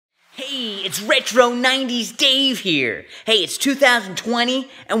it's Retro 90s Dave here. Hey, it's 2020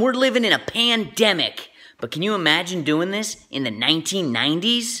 and we're living in a pandemic. But can you imagine doing this in the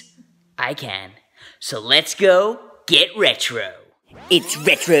 1990s? I can. So let's go get retro. It's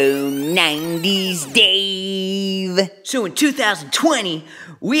Retro 90s Dave. So in 2020,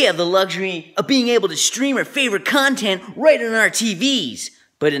 we have the luxury of being able to stream our favorite content right on our TVs.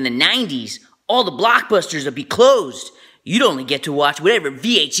 But in the 90s, all the blockbusters would be closed. You'd only get to watch whatever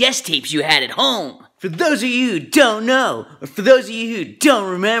VHS tapes you had at home. For those of you who don't know, or for those of you who don't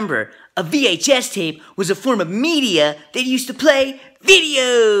remember, a VHS tape was a form of media that used to play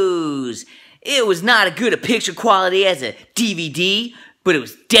videos. It was not as good a picture quality as a DVD, but it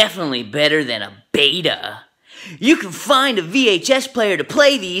was definitely better than a beta. You can find a VHS player to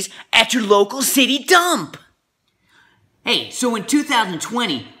play these at your local city dump. Hey, so in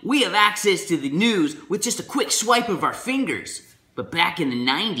 2020, we have access to the news with just a quick swipe of our fingers. But back in the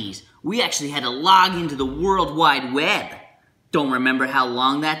 90s, we actually had to log into the World Wide Web. Don't remember how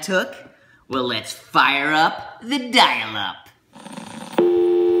long that took? Well, let's fire up the dial-up.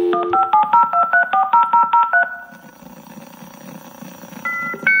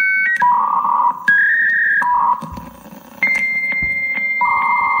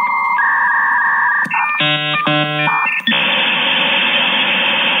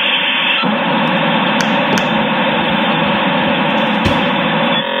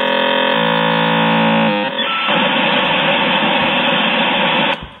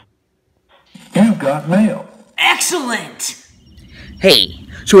 You've got mail. Excellent! Hey,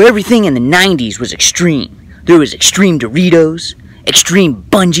 so everything in the 90s was extreme. There was extreme Doritos, extreme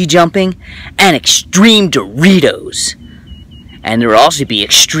bungee jumping, and extreme Doritos. And there would also be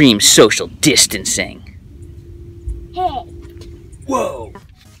extreme social distancing. Hey. Whoa!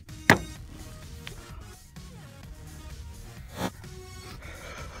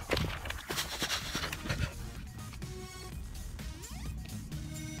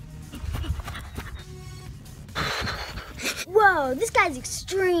 Whoa, this guy's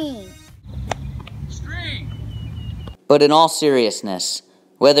extreme. But in all seriousness,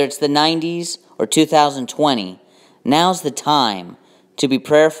 whether it's the 90s or 2020, now's the time to be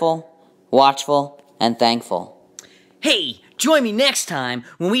prayerful, watchful, and thankful. Hey, join me next time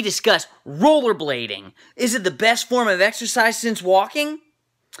when we discuss rollerblading. Is it the best form of exercise since walking?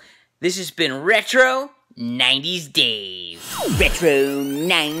 This has been Retro 90s Dave. Retro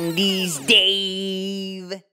 90s Dave.